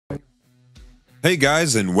Hey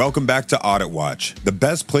guys, and welcome back to Audit Watch, the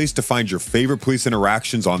best place to find your favorite police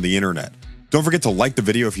interactions on the internet. Don't forget to like the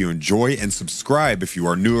video if you enjoy and subscribe if you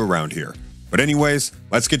are new around here. But anyways,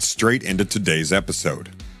 let's get straight into today's episode.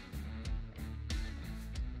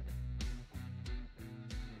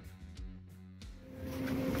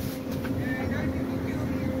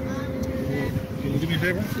 Can you do me a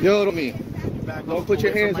favor? Yo, to me. Don't put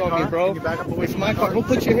your hands on me, bro. It's my car. Don't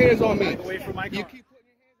put your hands on me.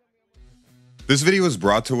 This video is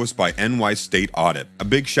brought to us by NY State Audit. A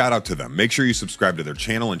big shout out to them. Make sure you subscribe to their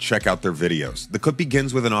channel and check out their videos. The clip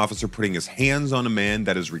begins with an officer putting his hands on a man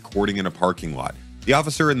that is recording in a parking lot. The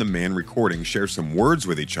officer and the man recording share some words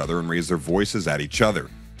with each other and raise their voices at each other.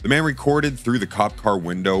 The man recorded through the cop car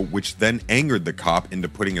window, which then angered the cop into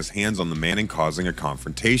putting his hands on the man and causing a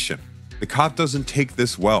confrontation. The cop doesn't take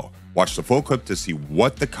this well. Watch the full clip to see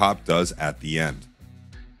what the cop does at the end.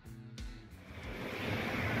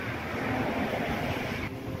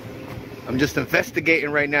 I'm just investigating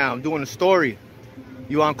right now. I'm doing a story.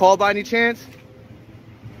 You on call by any chance?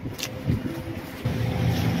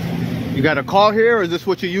 You got a call here, or is this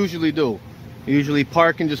what you usually do? You usually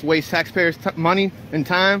park and just waste taxpayers' money and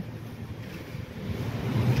time?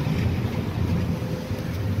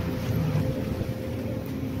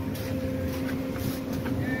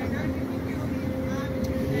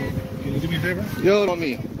 Can you do me a favor? Yo, on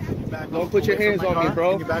me. Don't put your hands on me,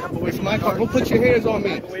 bro. It's my car. Don't put your hands on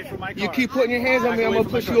me. You keep putting your hands on me, I'm gonna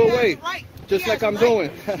push you away. Just like I'm doing.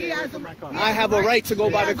 I have a right to go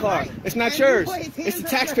by the car. It's not yours. It's the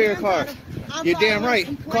taxpayer car. You're damn right.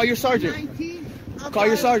 Call your sergeant. Call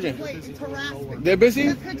your sergeant. They're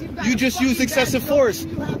busy? You just used excessive force.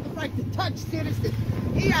 You have the right to touch citizens.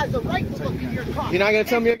 He has the right to look in your car. You're not gonna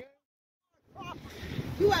tell me again?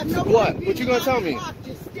 You have no What? right What you gonna tell me?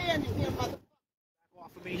 just standing here, mother.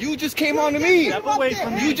 You just came on to me.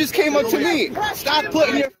 You just came up to me. Stop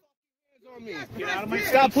putting your hands on me.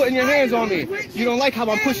 Stop putting your hands on me. You don't like how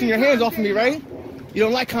I'm pushing your hands off of me, right? You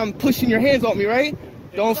don't like how I'm pushing your hands off me, right?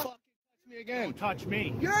 Don't touch me again. Touch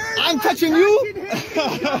me. I'm touching you?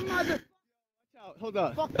 Hold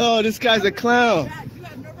on. Oh, this guy's a clown. You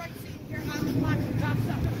have no right sitting here on the block and cops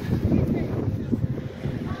up.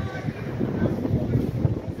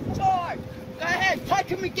 George, go ahead, touch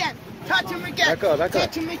him again. Touch him again. Back up, back up.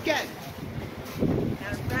 Touch him again.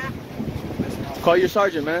 Call your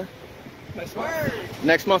sergeant, man.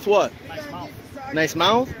 Next month what? Nice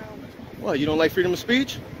mouth? What, you don't like freedom of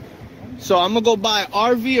speech? So I'm gonna go buy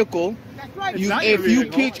our vehicle. That's right. If you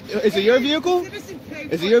pitch, is it your vehicle?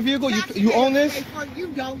 Is it your vehicle? You own this? You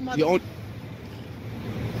don't, mother. You own.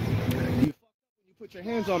 You put your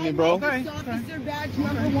hands on me, bro. Officer badge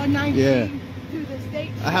number 119 Yeah. to the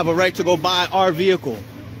state. I have a right to go buy our vehicle.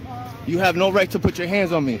 You have no right to put your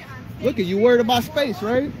hands on me. Look, you worried about space,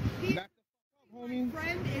 right? Back up, homie.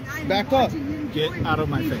 Back up. Get out of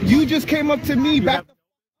my face. You just came up to me. Back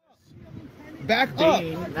up.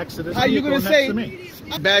 Next to this How you vehicle gonna next say? to me.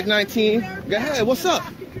 Bag 19. Go ahead. What's up?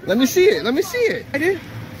 Let me see it. Let me see it. I did.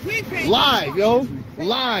 Live, yo.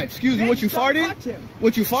 Live. Excuse me. What you farted?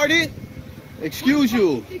 What you farted? Excuse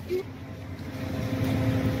you. You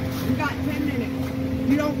got 10 minutes.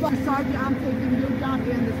 You don't fuck sergeant, I'm taking your job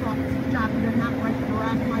and this officer's job. You don't have right to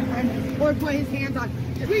harass my friend or put his hands on.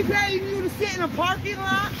 We paying you to sit in a parking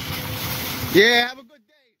lot? Yeah, have a good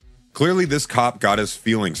day. Clearly, this cop got his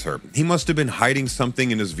feelings hurt. He must have been hiding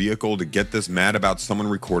something in his vehicle to get this mad about someone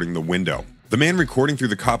recording the window. The man recording through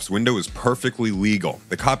the cop's window is perfectly legal.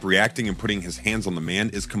 The cop reacting and putting his hands on the man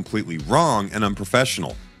is completely wrong and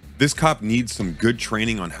unprofessional. This cop needs some good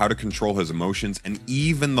training on how to control his emotions and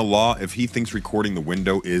even the law if he thinks recording the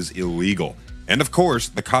window is illegal. And of course,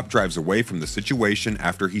 the cop drives away from the situation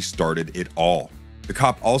after he started it all. The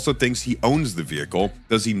cop also thinks he owns the vehicle.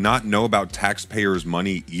 Does he not know about taxpayers'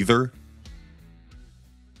 money either?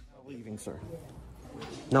 Leaving, sir.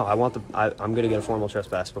 No, I'm going to get a formal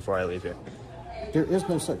trespass before I leave here. There is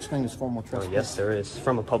no such thing as formal trespass. Oh, yes, there is.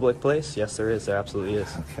 From a public place? Yes, there is. There absolutely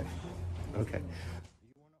is. Okay. Okay.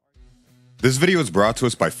 This video is brought to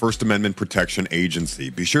us by First Amendment Protection Agency.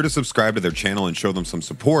 Be sure to subscribe to their channel and show them some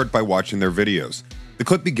support by watching their videos. The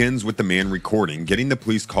clip begins with the man recording getting the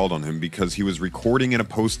police called on him because he was recording in a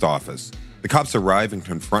post office. The cops arrive and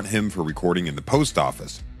confront him for recording in the post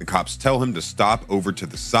office. The cops tell him to stop over to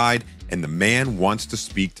the side, and the man wants to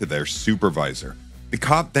speak to their supervisor. The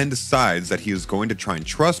cop then decides that he is going to try and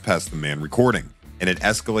trespass the man recording, and it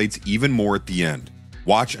escalates even more at the end.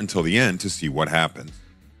 Watch until the end to see what happens.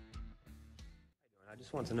 I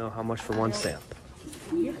just want to know how much for one stamp.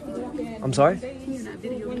 I'm sorry?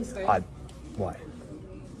 Why?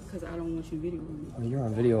 Because I don't want you videoing me. Well, you're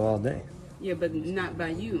on video all day. Yeah, but not by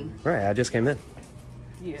you. Right, I just came in.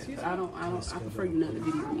 Yeah, but I prefer you not to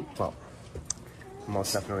video me. Well, I'm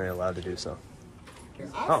most definitely allowed to do so.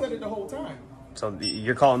 I said it the whole time. So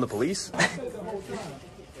you're calling the police? I said it the whole time.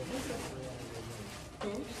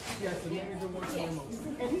 Yes, the manager wants to remote.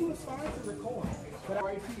 And he was fine to record. But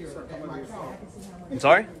right here at my car. I'm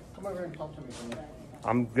sorry? Come over here and talk to me for a minute.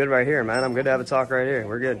 I'm good right here, man. I'm good to have a talk right here.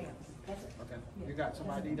 We're good. Okay. You got some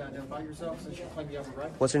ID to identify yourself since you claim you have a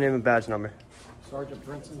right? What's your name and badge number? Sergeant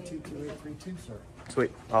Brinson 22832, sir.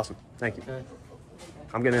 Sweet. Awesome. Thank you. Okay.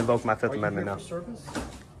 I'm going to invoke my Fifth Are you Amendment here now. for service?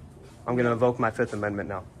 I'm going to invoke my Fifth Amendment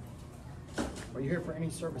now. Are you here for any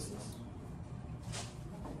services?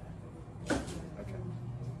 Okay.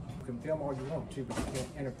 You can film all you want to, but you can't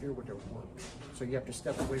interfere with their work. So you have to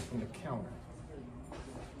step away from the counter.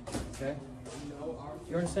 Okay?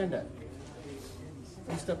 You understand that?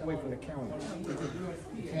 You step away from the counter.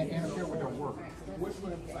 You can't interfere with their work.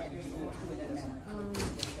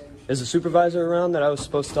 Is the supervisor around that I was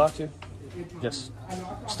supposed to talk to? Yes.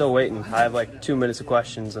 Still waiting. I have like 2 minutes of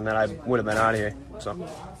questions and then I would have been out of here. So,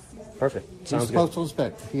 perfect. He's Sounds a good. postal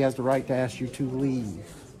inspector. He has the right to ask you to leave.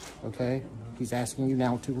 Okay? He's asking you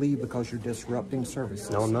now to leave because you're disrupting services.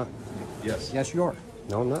 No, I'm not. Yes. Yes, you are.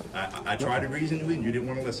 No, I'm not. I tried to reason to you and you didn't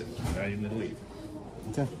want to listen. Now you're going to leave.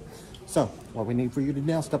 Okay. So, what we need for you to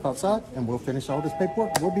now step outside, and we'll finish all this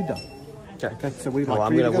paperwork. We'll be done. Okay. So we'd like Well, for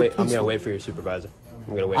I'm you gonna to go wait. I'm gonna peacefully. wait for your supervisor.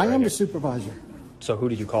 I'm gonna wait. I right am here. the supervisor. So who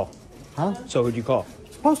did you call? Huh? So who'd you call?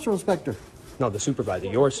 Postal inspector. No, the supervisor.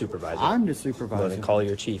 Your supervisor. I'm the Well, supervisor. then call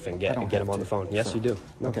your chief and I get don't him have on the to, phone. Yes, sir. you do.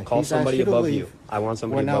 No, Okay. call He's asked somebody you to above leave. you. I want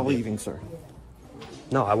somebody We're now above you. leaving, sir.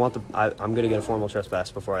 No, I want the. I'm gonna get a formal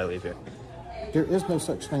trespass before I leave here. There is no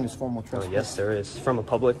such thing as formal Oh, trespass. yes, there is. From a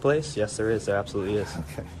public place? Yes, there is. There absolutely is.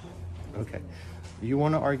 Okay. Okay. You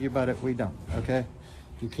want to argue about it? We don't. Okay.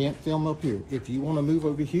 You can't film up here. If you want to move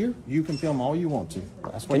over here, you can film all you want to.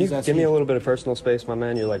 That's what Can you he's asking give me a little bit of personal space, my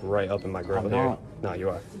man? You're like right up in my grill I'm here. not. No, you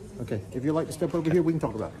are. Okay. If you'd like to step over here, we can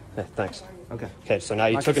talk about it. Hey, thanks. Okay. Okay, so now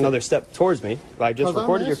you Like I took said- another step towards me. I just 'Cause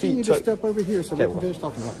recorded I'm your asking feet. you to step over here so Okay, we can well. finish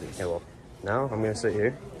talking about this. Okay, well, now I'm gonna sit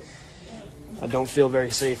here. I don't feel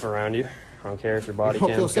very safe around you. I don't care if your body If you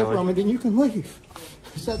don't feel cam's safe around me, going. then you can leave.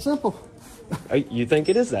 It's that simple. You think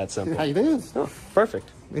it is that simple? Yeah, it is. Oh, perfect.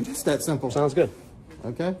 It is that simple. Sounds good.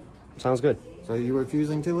 Okay. Sounds good. So you're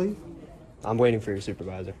refusing to leave? I'm waiting for your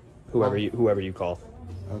supervisor. Whoever you call.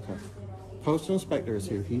 Okay. Postal inspector is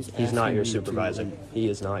here. He's Not asking your you to supervisor. leave. He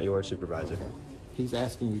is not your supervisor. He's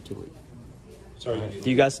asking you to leave. Sorry. Do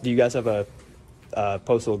you guys have a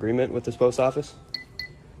postal agreement with this post office?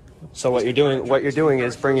 So what you're doing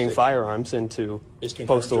is bringing firearms into It's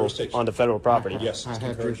concurrent postal jurisdiction. onto federal property. Yes, I it's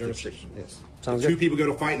have concurrent jurisdiction. jurisdiction. Yes. Sounds Two good. people go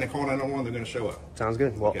to fight and they call 911, they're going to show up. Sounds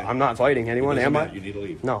good. Well, Okay. I'm not fighting anyone, It doesn't am I? matter. You need to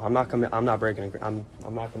leave. No, I'm not breaking. I'm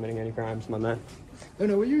not committing any crimes, my man. Oh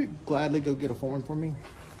no, will you gladly go get a form for me?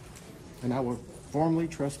 And I will formally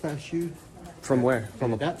trespass you. From where?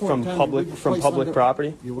 From At that point in time, you public will be from placed public under-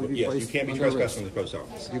 property? You will be Yes, you placed can't be under trespassing in arrest. the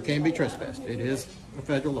post office. You can be trespassed. It is a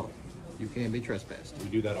federal law. You can be trespassed. We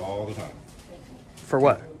do that all the time For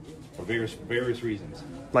what? for various reasons.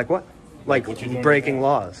 Like what? Like What you're doing breaking right now.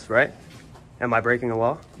 laws, right? Am I breaking a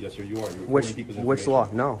law? Yes, sir, you are. You're Which recording people's which law?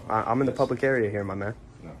 information. No, I'm in the Yes. public area here, my man.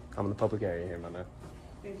 No. I'm in the public area here, my man.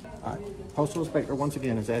 All right. Postal inspector once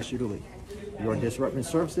again has asked you to leave. You are disrupting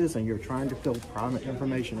services and you're trying to fill private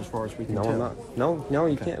information as far as we can No, tell. I'm not. No,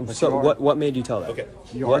 you can't. But So you are. what made you tell that? Okay.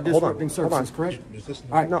 You What? are Hold on, disrupting hold on. services, correct? Just listen.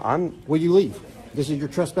 All right. No, I'm. Will you leave? This is your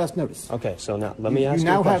trespass notice. Okay, so now let me ask You you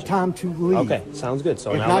now a have question. time to leave. Okay, sounds good.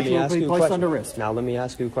 So If now not, let me you will ask be you a placed question. under arrest. Now let me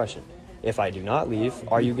ask you a question. If I do not leave,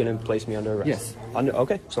 are you going to place me under arrest? Yes.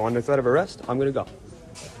 Okay, so under threat of arrest, I'm going to go.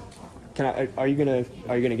 Are you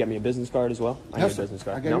gonna get me a business card as well? I No, need a sir. business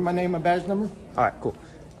card. I gave No? you my name and badge number. All right, cool. Can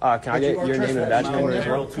I But get you are your name and badge trespassing. number You as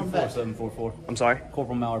will well? never come back. 24744. I'm sorry.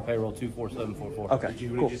 Corporal Mauer payroll 24744. Okay, What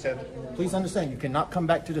did cool. you say? Please understand, you cannot come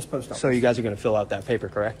back to this post office. So you guys are going to fill out that paper,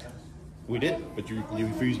 correct? We did, but you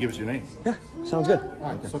refused to give us your name. Yeah, sounds good.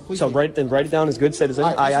 All right, so please So leave. write it down as good citizen.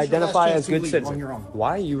 All right, I this is your last identify chance as to good leave citizen. on your own.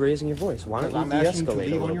 Why are you raising your voice? Why don't Because you I'm asking you to de-escalate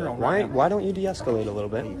leave a on little your bit? own right now. Why don't you de-escalate a little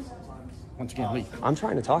bit? Once again, leave. I'm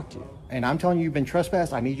trying to talk to you. And I'm telling you, you've been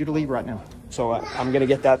trespassed. I need you to leave right now. So I'm going to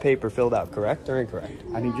get that paper filled out, correct or incorrect?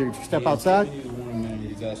 I need you to step outside.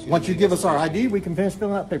 Once you give us our ID, we can finish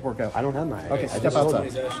filling that paperwork out. I don't have my ID. Okay, I step just told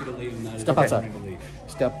outside. you. Step outside.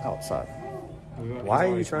 Step outside. Why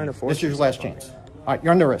are you trying to force This is your last chance. All right,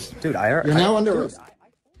 you're under arrest. Dude, You're now under arrest.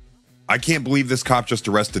 I can't believe this cop just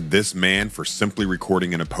arrested this man for simply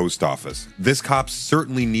recording in a post office. This cop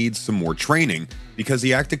certainly needs some more training because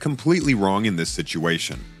he acted completely wrong in this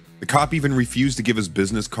situation. The cop even refused to give his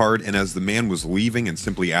business card, and as the man was leaving and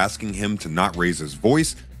simply asking him to not raise his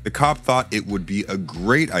voice, the cop thought it would be a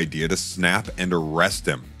great idea to snap and arrest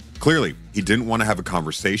him. Clearly, he didn't want to have a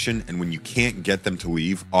conversation, and when you can't get them to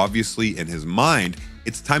leave, obviously in his mind,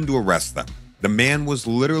 it's time to arrest them. The man was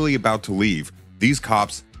literally about to leave. These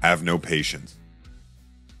cops have no patience.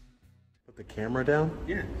 Put the camera down?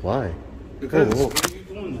 Yeah. Why? Because whoa. what are you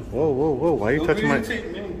doing this? Whoa, whoa, whoa. Why are you touching my...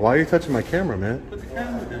 Why are you touching my camera, man? Put the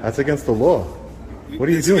camera down. That's against the law. What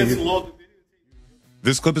are you doing?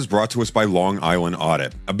 This clip is brought to us by Long Island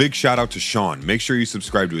Audit. A big shout out to Sean. Make sure you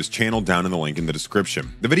subscribe to his channel down in the link in the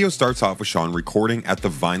description. The video starts off with Sean recording at the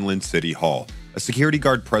Vineland City Hall. A security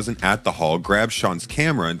guard present at the hall grabs Sean's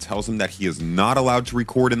camera and tells him that he is not allowed to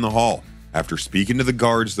record in the hall. After speaking to the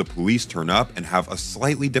guards, the police turn up and have a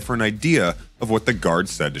slightly different idea of what the guards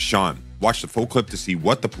said to Sean. Watch the full clip to see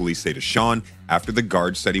what the police say to Sean after the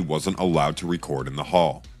guard said he wasn't allowed to record in the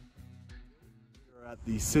hall. We're at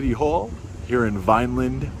the City Hall here in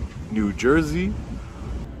Vineland, New Jersey.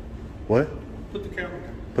 What? Put the camera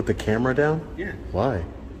down. Put the camera down? Yeah. Why?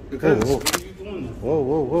 Because whoa. what are you doing this? Whoa,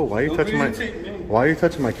 whoa, whoa. Why are you touching my... Why are you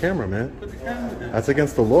touching my camera, man? Put the camera down. That's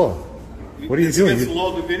against the law. What are you doing? Against the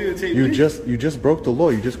law to videotape you just broke the law.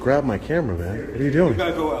 You just grabbed my camera, man. What are you doing? You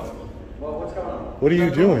gotta go out. Well, what's going on? What are you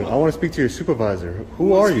doing? I want to speak to your supervisor.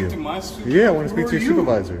 Who are you? Yeah, I want to speak to your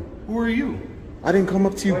supervisor. Who are you? I didn't come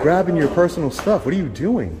up to you grabbing your personal stuff. What are you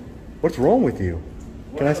doing? What's wrong with you?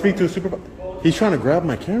 Can I speak to a supervisor? He's trying to grab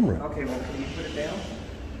my camera. Okay, well, can you put it down?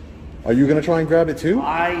 Are you gonna try and grab it too?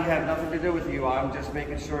 I have nothing to do with you. I'm just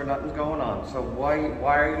making sure nothing's going on. So why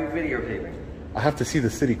are you videotaping? I have to see the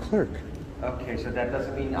city clerk. Okay, so that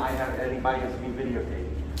doesn't mean anybody has to be videotaped.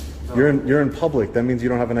 So You're in public. That means you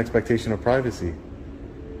don't have an expectation of privacy.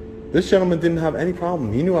 This gentleman didn't have any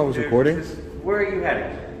problem. He knew I was recording. Where are you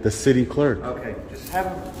heading? The city clerk. Okay,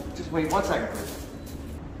 just wait 1 second, please.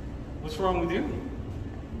 What's wrong with you?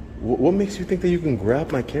 What makes you think that you can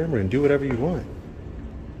grab my camera and do whatever you want?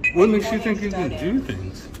 What makes you think you can do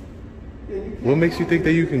things? What makes you think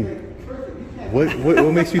that you can...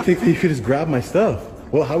 What makes you think that you can just grab my stuff?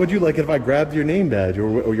 Well, how would you like it if I grabbed your name badge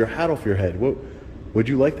or your hat off your head? Would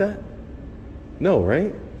you like that? No,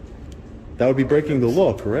 right? That would be breaking the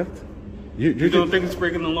law, correct? You don't think it's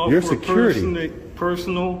breaking the law for security?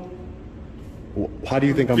 Personal... How do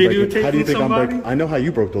you think I'm breaking? How do you think I'm breaking? I know how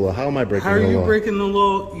you broke the law. How am I breaking the law? How are you breaking the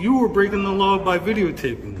law? You were breaking the law by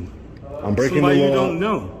videotaping. I'm breaking Somebody the law. You don't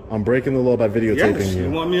know. I'm breaking the law by videotaping yes. you.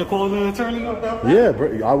 You want me to call an attorney about that?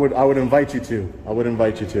 Yeah, I would invite you to. I would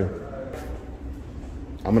invite you to.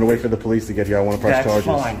 I'm gonna wait for the police to get here. I want to press charges.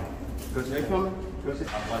 That's fine. Go sit down. Go sit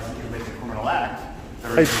down. Unless you commit a criminal act.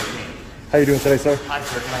 How you doing today, sir? Hi,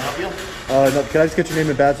 sir. Can I help you? No, can I just get your name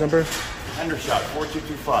and badge number? Hendershot,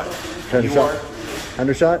 4225. Hendershot?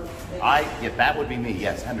 Hendershot? Yeah, that would be me,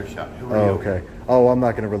 yes, Hendershot. Who are you? Okay. Oh, I'm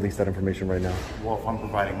not going to release that information right now. Well, if I'm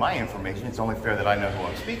providing my information, it's only fair that I know who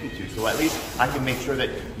I'm speaking to. So at least I can make sure that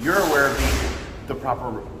you're aware of the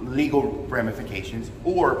proper legal ramifications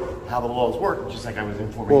or how the laws work, just like I was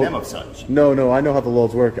informing them of such. No, I know how the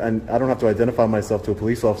laws work, and I don't have to identify myself to a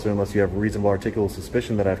police officer unless you have reasonable articulable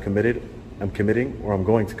suspicion that I'm committing, or I'm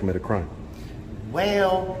going to commit a crime.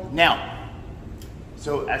 Well, now,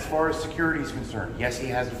 so as far as security is concerned, yes, he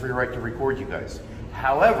has a free right to record you guys.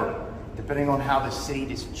 However, depending on how the city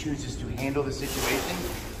just chooses to handle the situation,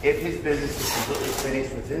 if his business is completely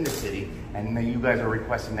finished within the city and then you guys are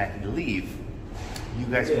requesting that he leave, you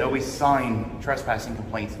guys can always sign trespassing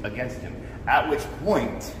complaints against him. At which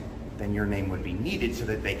point, then your name would be needed so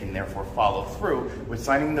that they can therefore follow through with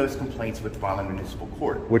signing those complaints with Vineland Municipal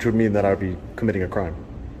Court. Which would mean that I'd be committing a crime.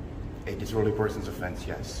 A disorderly person's offense,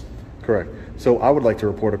 yes. Correct. So I would like to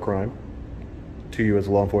report a crime to you as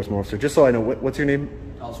a law enforcement officer, just so I know. What's your name?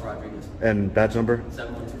 Alice Rodriguez. And badge number?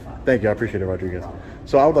 7125. Thank you, I appreciate it, Rodriguez.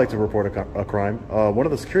 So I would like to report a crime. One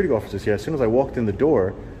of the security officers here, as soon as I walked in the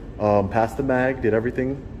door, passed the mag, did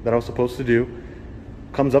everything that I was supposed to do,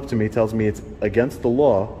 comes up to me, tells me it's against the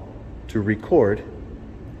law to record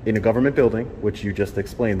in a government building, which you just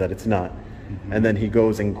explained that it's not. Mm-hmm. And then he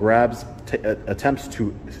goes and attempts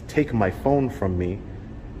to take my phone from me,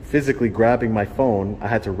 physically grabbing my phone. I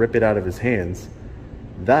had to rip it out of his hands.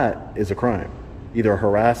 That is a crime. Either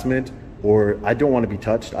harassment or I don't want to be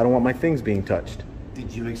touched. I don't want my things being touched.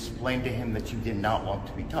 Did you explain to him that you did not want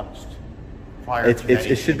to be touched?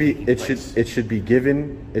 It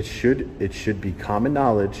should be common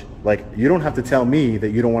knowledge. Like, you don't have to tell me that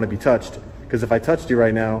you don't want to be touched, because if I touched you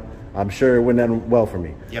right now, I'm sure it wouldn't end well for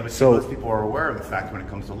me. Yeah, but most people are aware of the fact when it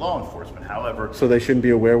comes to law enforcement. However, so they shouldn't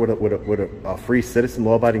be aware what a free citizen,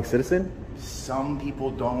 law-abiding citizen. Some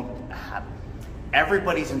people don't have.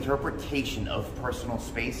 Everybody's interpretation of personal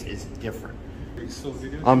space is different.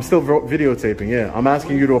 I'm still videotaping, yeah. I'm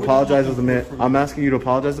asking you to apologize to the man. I'm asking you to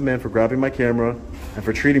apologize to the man for grabbing my camera and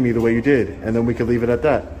for treating me the way you did. And then we could leave it at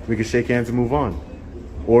that. We could shake hands and move on.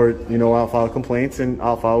 Or, you know, I'll file complaints and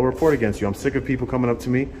I'll file a report against you. I'm sick of people coming up to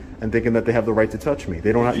me and thinking that they have the right to touch me.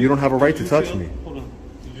 They don't have, you don't have a right to touch me. Hold on.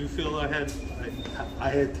 Did you feel I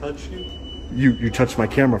had touched you? You touched my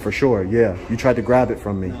camera for sure, yeah. You tried to grab it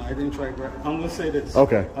from me. No, I didn't try to grab it. I'm going to say this.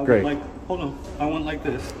 Okay, great. Hold on. I went like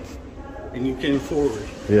this. And you came forward.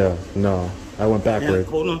 Yeah, no. I went backward.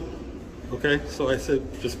 Yeah, hold on. Okay, so I said,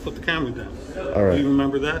 just put the camera down. All right. Do you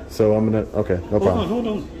remember that? So I'm gonna. Okay, no problem. Hold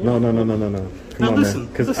on. No. Come on, listen,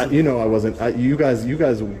 man. Because you know I wasn't. You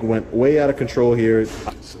guys went way out of control here.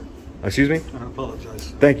 Excuse me. I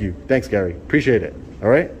apologize. Thank you. Thanks, Gary. Appreciate it. All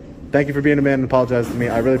right. Thank you for being a man and apologizing to me.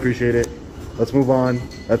 I really appreciate it. Let's move on.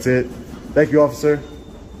 That's it. Thank you, officer,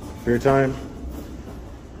 for your time.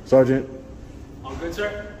 Sergeant. All good,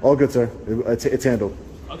 sir? All good, sir. It's handled.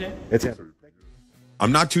 Okay. It's handled.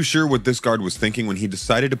 I'm not too sure what this guard was thinking when he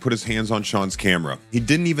decided to put his hands on Sean's camera. He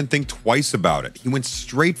didn't even think twice about it. He went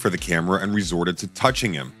straight for the camera and resorted to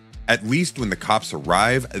touching him. At least when the cops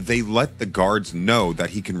arrive, they let the guards know that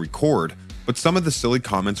he can record, but some of the silly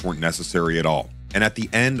comments weren't necessary at all. And at the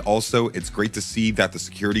end also, it's great to see that the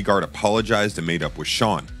security guard apologized and made up with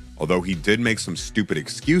Sean, although he did make some stupid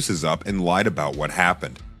excuses up and lied about what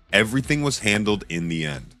happened. Everything was handled in the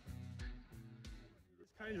end.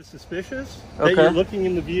 Kind of suspicious that you're looking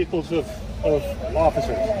in the vehicles of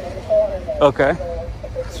officers. Okay.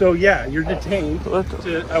 So yeah, you're detained.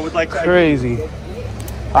 I would like to. Crazy.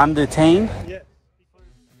 I'm detained? Yeah.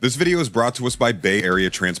 This video is brought to us by Bay Area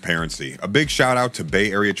Transparency. A big shout out to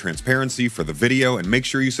Bay Area Transparency for the video, and make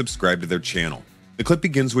sure you subscribe to their channel. The clip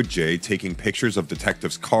begins with Jay taking pictures of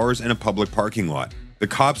detectives' cars in a public parking lot. The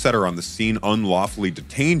cops that are on the scene unlawfully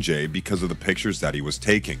detain Jay because of the pictures that he was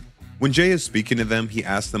taking. When Jay is speaking to them, he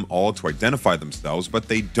asks them all to identify themselves, but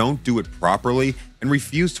they don't do it properly and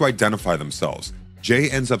refuse to identify themselves. Jay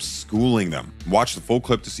ends up schooling them. Watch the full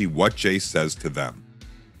clip to see what Jay says to them.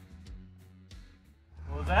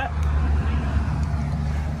 What was that?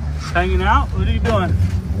 Hanging out? What are you doing?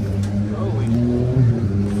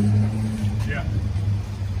 Yeah.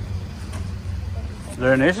 Is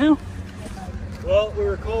there an issue? Well, we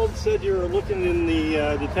were called, said you were looking in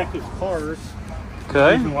the detectives' cars.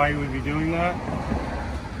 Okay. Reason why you would be doing that?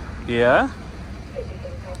 Yeah.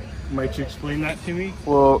 Might you explain that to me?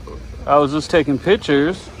 Well, I was just taking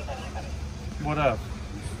pictures. What up?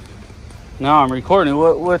 Now I'm recording.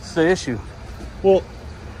 What's the issue? Well,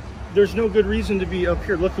 there's no good reason to be up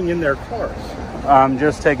here looking in their cars. I'm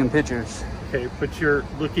just taking pictures. Okay, but you're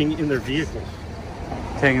looking in their vehicles.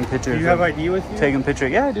 Taking pictures. Do you have ID with you? Taking picture.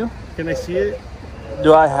 Yeah, I do. Can I see it?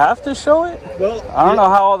 Do I have to show it? Well, I don't know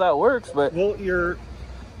how all that works, but well, it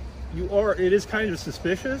is kind of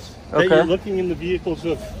suspicious that you're looking in the vehicles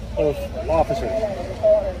of officers.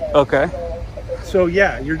 Okay. So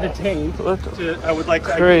yeah, you're detained. I would like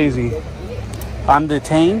to. Crazy. I'm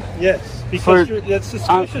detained? Yes, because that's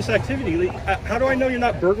suspicious activity. How do I know you're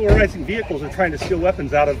not burglarizing vehicles or trying to steal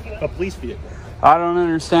weapons out of a police vehicle? I don't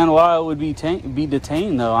understand why I would be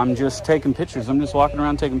detained though. I'm just taking pictures. I'm just walking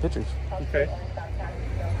around taking pictures. Okay.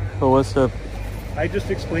 So what's the... I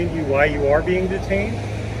just explained to you why you are being detained.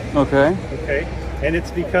 Okay. Okay. And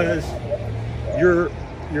it's because your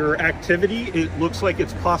activity, it looks like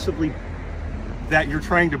it's possibly that you're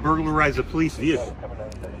trying to burglarize a police vehicle.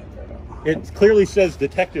 It clearly says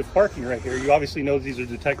detective parking right here. You obviously know these are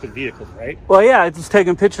detective vehicles, right? Well, yeah, I was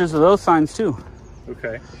taking pictures of those signs too.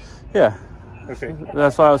 Okay. Yeah. Okay.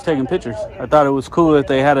 That's why I was taking pictures. I thought it was cool that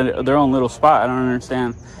they had their own little spot. I don't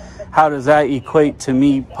understand. How does that equate to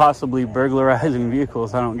me possibly burglarizing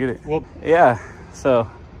vehicles? I don't get it. Well, yeah. So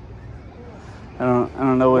I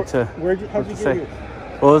don't know what to how'd you get here?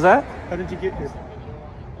 What was that? How did you get here?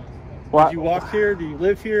 Why? Did you walk here? Do you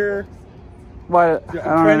live here? Why?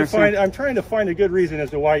 I'm trying to find a good reason as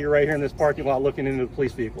to why you're right here in this parking lot looking into the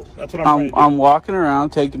police vehicles. That's what I'm trying to do. I'm walking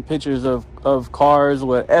around taking pictures of cars,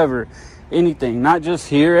 whatever, anything. Not just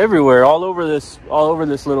here, everywhere, all over this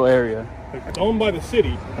little area. It's owned by the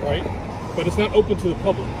city, right? But it's not open to the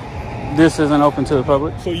public. This isn't open to the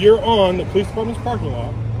public? So you're on the police department's parking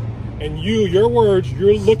lot, and your words,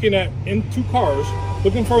 you're looking at into cars,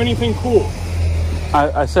 looking for anything cool.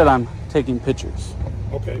 I said I'm taking pictures.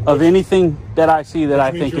 Okay. Of anything that I see that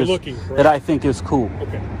I think is cool.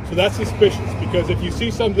 Okay. So that's suspicious, because if you see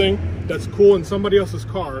something that's cool in somebody else's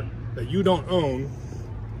car that you don't own,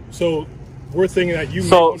 so we're thinking that you.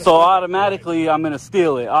 So automatically I'm gonna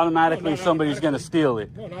steal it. Automatically somebody's gonna steal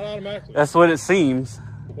it. No, not automatically. That's what it seems.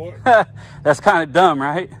 That's kind of dumb,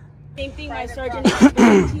 right? Same thing my sergeant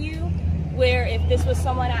explained to you, where if this was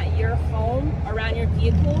someone at your home, around your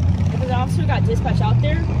vehicle, if an officer got dispatched out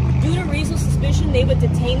there, due to reasonable suspicion, they would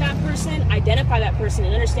detain that person, identify that person,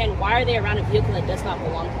 and understand why are they around a vehicle that does not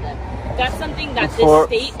belong to them. That's something that this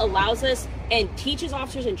state allows us and teaches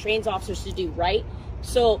officers and trains officers to do, right?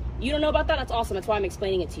 So you don't know about that? That's awesome. That's why I'm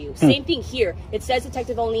explaining it to you. Same thing here. It says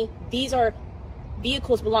detective only. These are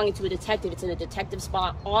vehicles belonging to a detective. It's in a detective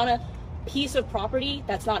spot on a piece of property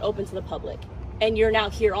that's not open to the public. And you're now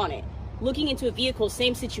here on it. Looking into a vehicle,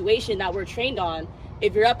 same situation that we're trained on.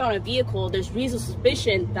 If you're up on a vehicle, there's reasonable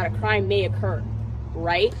suspicion that a crime may occur,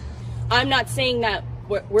 right? I'm not saying that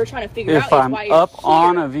we're trying to figure out if I'm up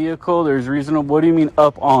on a vehicle, there's reasonable. What do you mean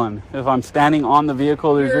up on? If I'm standing on the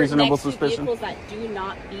vehicle, there's reasonable suspicion. Vehicles that do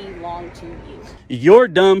not belong to you. You're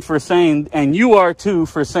dumb for saying, and you are too,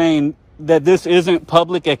 for saying that this isn't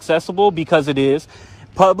public accessible, because it is.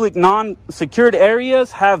 Public non-secured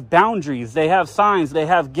areas have boundaries. They have signs. They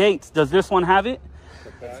have gates. Does this one have it?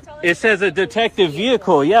 It says a detective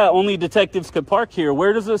vehicle. Yeah, only detectives could park here.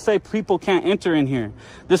 Where does it say people can't enter in here?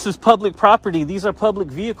 This is public property. These are public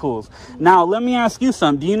vehicles. Now, let me ask you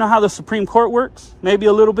something. Do you know how the Supreme Court works? Maybe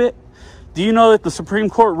a little bit. Do you know that the Supreme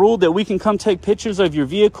Court ruled that we can come take pictures of your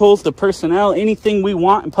vehicles, the personnel, anything we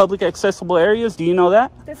want in public accessible areas? Do you know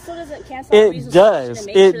that? That still doesn't cancel out It does.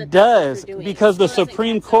 It does. Because the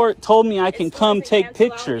Supreme Court told me I can come take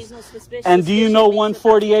pictures. And do you know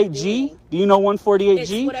 148G? Do you know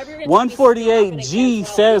 148G? 148G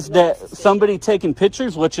says that somebody taking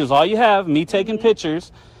pictures, which is all you have, me taking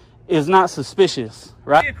pictures, is not suspicious,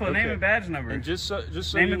 right? Vehicle, name and badge number. And just so name you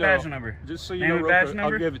and know, badge number. Just so you name know, and badge quick,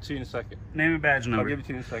 number. I'll give it to you in a second. Name and badge number. I'll give it to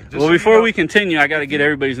you in a second. Well, before we continue, I got to get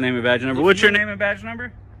everybody's name and badge number. What's your name and badge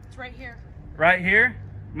number? It's right here. Right here?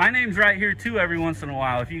 My name's right here too every once in a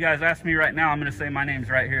while. If you guys ask me right now, I'm going to say my name's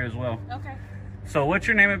right here as well. Okay. So what's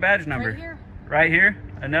your name and badge number? Right here. Right here?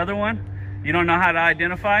 Another one? You don't know how to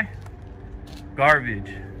identify? Garbage.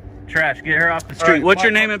 Trash. Get her off the street. Right, what's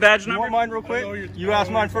your name and badge You number? want mine real quick? You asked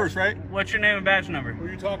mine first, right? What's your name and badge number? Who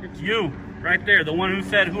are you talking to? You. Right there. The one who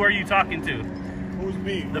said, who are you talking to? Who's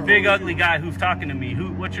me? The big ugly guy who's talking to me.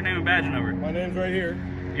 What's your name and badge number? My name's right here.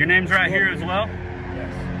 Your name's right here as well?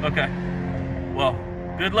 Yes. Okay. Well,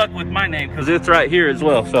 good luck with my name because it's right here as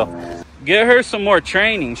well. So get her some more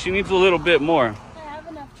training. She needs a little bit more. I have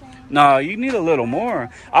enough training. No, you need a little more.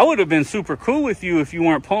 I would have been super cool with you if you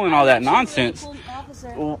weren't pulling all that nonsense.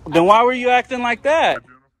 Then why were you acting like that?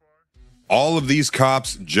 All of these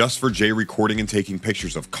cops just for Jay recording and taking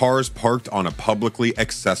pictures of cars parked on a publicly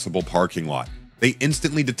accessible parking lot. They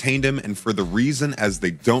instantly detained him, and for the reason as they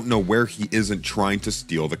don't know where he isn't trying to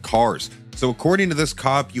steal the cars. So according to this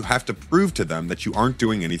cop, you have to prove to them that you aren't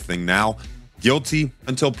doing anything now, guilty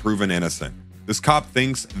until proven innocent. This cop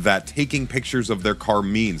thinks that taking pictures of their car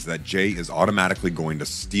means that Jay is automatically going to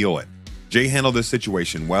steal it. Jay handled this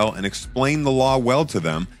situation well and explained the law well to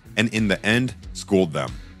them, and in the end, schooled them.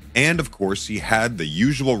 And of course, he had the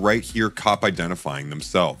usual right here cop identifying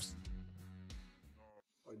themselves.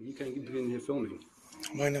 You can't get in here filming.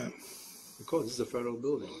 Why not? Because this is a federal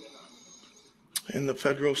building. And the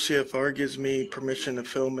federal CFR gives me permission to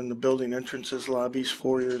film in the building entrances, lobbies,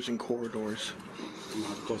 foyers, and corridors.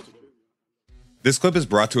 This clip is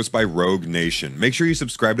brought to us by Rogue Nation. Make sure you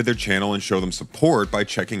subscribe to their channel and show them support by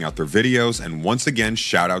checking out their videos. And once again,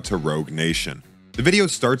 shout out to Rogue Nation. The video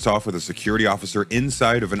starts off with a security officer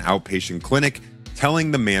inside of an outpatient clinic telling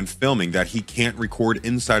the man filming that he can't record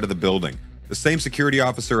inside of the building. The same security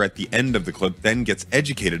officer at the end of the clip then gets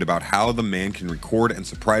educated about how the man can record, and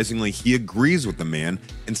surprisingly, he agrees with the man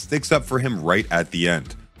and sticks up for him right at the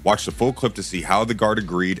end. Watch the full clip to see how the guard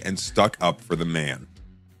agreed and stuck up for the man.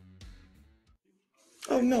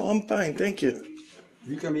 Oh, no, I'm fine. Thank you.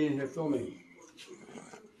 You come in here filming.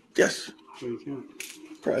 Yes. So you can.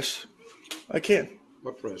 Press. I can.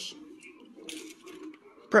 What press?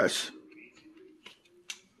 Press.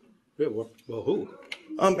 Yeah, well, who?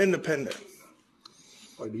 I'm independent.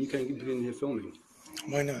 Oh, you can't get in here filming.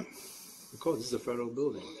 Why not? Because this is a federal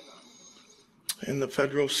building. And the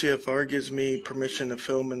federal CFR gives me permission to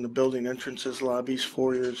film in the building entrances, lobbies,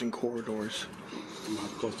 foyers, and corridors.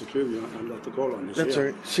 Because security, I'm not to call on this. That's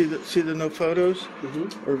right. See the no photos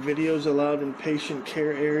or videos allowed in patient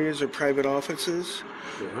care areas or private offices?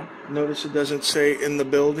 Yeah. Notice it doesn't say in the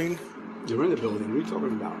building. You're in the building. What are you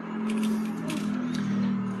talking about?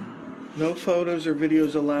 No photos or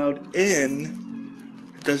videos allowed in.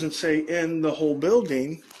 It doesn't say in the whole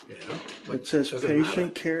building. Yeah. It says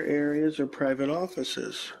patient care areas or private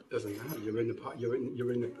offices. Doesn't matter. You're in the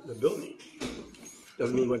building.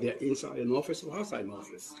 Doesn't mean whether they're inside an office or outside an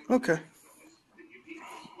office. Okay.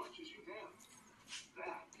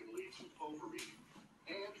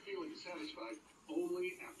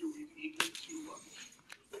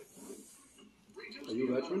 Are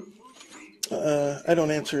you a veteran? I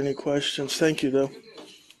don't answer any questions. Thank you, though.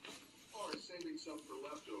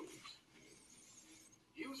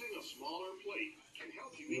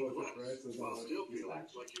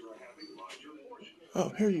 Oh,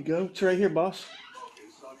 here you go. It's right here, boss.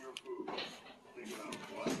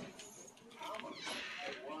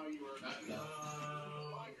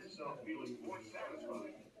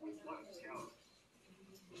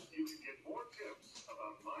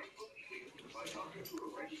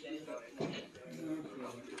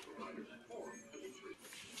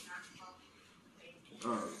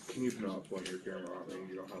 Can you not point your camera at me?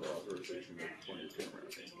 You don't have authorization to point your camera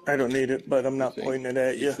at me. I don't need it, but I'm not pointing it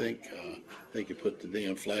at you. You think they could put the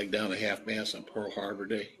damn flag down at half-mast on Pearl Harbor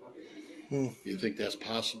Day? You think that's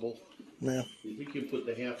possible? Yeah. You think you put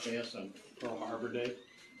the half-mast on Pearl Harbor Day?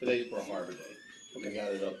 Today's Pearl Harbor Day. We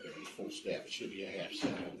got it up there. It's full staff. It should be a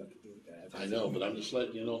half-staff. I know, but I'm just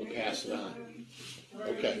letting you know to pass it on.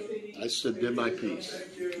 Okay. I did my piece.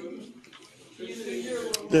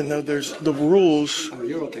 Then no, there's the rules. Oh,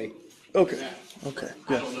 you're okay. Okay. Okay.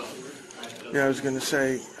 Yeah. Yeah, I was gonna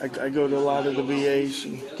say I go to a lot of the VAs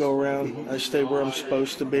and go around. I stay where I'm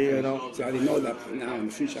supposed to be. I don't. So I didn't know that. Now in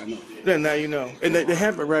the future, I know. Then now you know, and they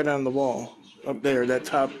have it right on the wall up there. That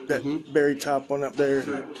top, that very top one up there.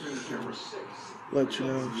 Let you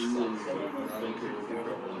know.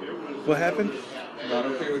 What happened? Not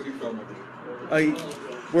okay with you filming.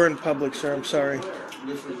 We're in public, sir. I'm sorry.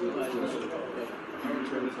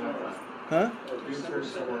 Huh?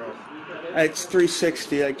 It's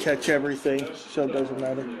 360. I catch everything, so it doesn't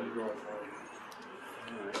matter.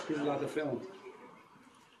 He's allowed to film.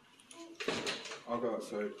 I'll go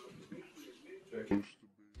outside.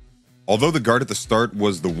 Although the guard at the start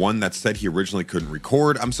was the one that said he originally couldn't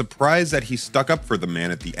record, I'm surprised that he stuck up for the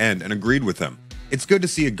man at the end and agreed with him. It's good to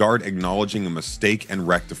see a guard acknowledging a mistake and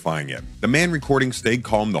rectifying it. The man recording stayed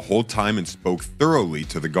calm the whole time and spoke thoroughly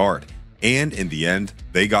to the guard. And in the end,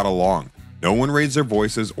 they got along. No one raised their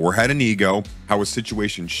voices or had an ego, how a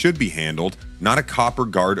situation should be handled, not a cop or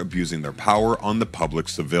guard abusing their power on the public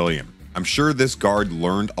civilian. I'm sure this guard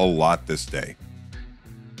learned a lot this day.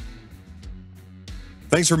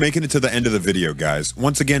 Thanks for making it to the end of the video, guys.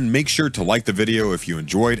 Once again, make sure to like the video if you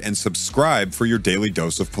enjoyed and subscribe for your daily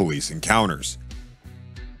dose of police encounters.